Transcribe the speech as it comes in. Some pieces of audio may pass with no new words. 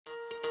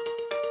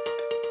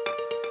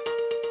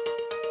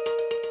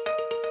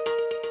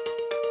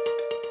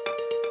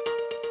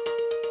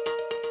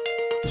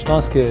Je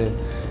pense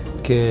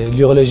que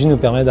l'urologie nous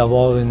permet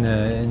d'avoir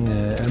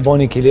un bon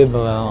équilibre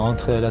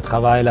entre le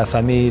travail, la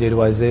famille, les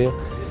loisirs.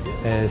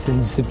 C'est une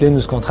discipline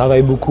où on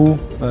travaille beaucoup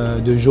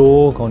de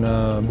jour, qu'on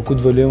a beaucoup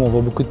de volume, on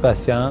voit beaucoup de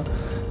patients,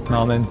 mais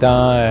en même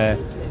temps,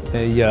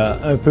 il y a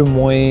un peu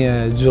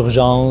moins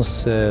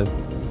d'urgence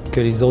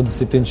que les autres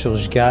disciplines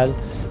chirurgicales.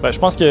 Je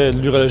pense que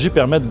l'urologie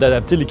permet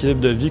d'adapter l'équilibre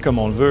de vie comme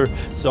on le veut.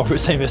 Si on veut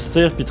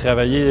s'investir puis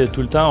travailler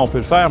tout le temps, on peut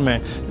le faire, mais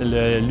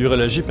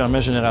l'urologie permet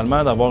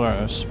généralement d'avoir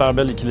un super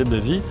bel équilibre de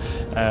vie.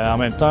 En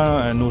même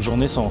temps, nos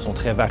journées sont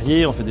très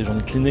variées. On fait des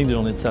journées cliniques, des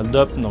journées de salle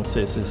d'op, donc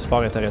c'est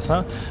fort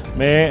intéressant.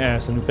 Mais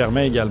ça nous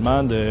permet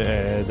également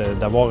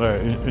d'avoir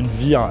une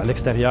vie à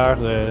l'extérieur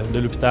de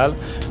l'hôpital.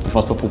 Je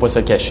pense qu'il ne faut pas se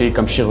le cacher.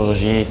 Comme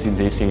chirurgien, c'est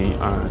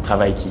un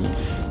travail qui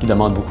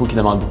demande beaucoup de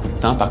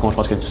temps. Par contre, je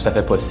pense que c'est tout à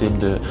fait possible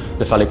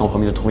de faire les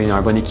compromis, de trouver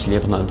un bon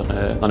équilibre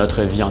dans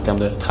notre vie en termes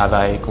de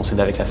travail,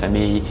 concilier avec la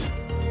famille.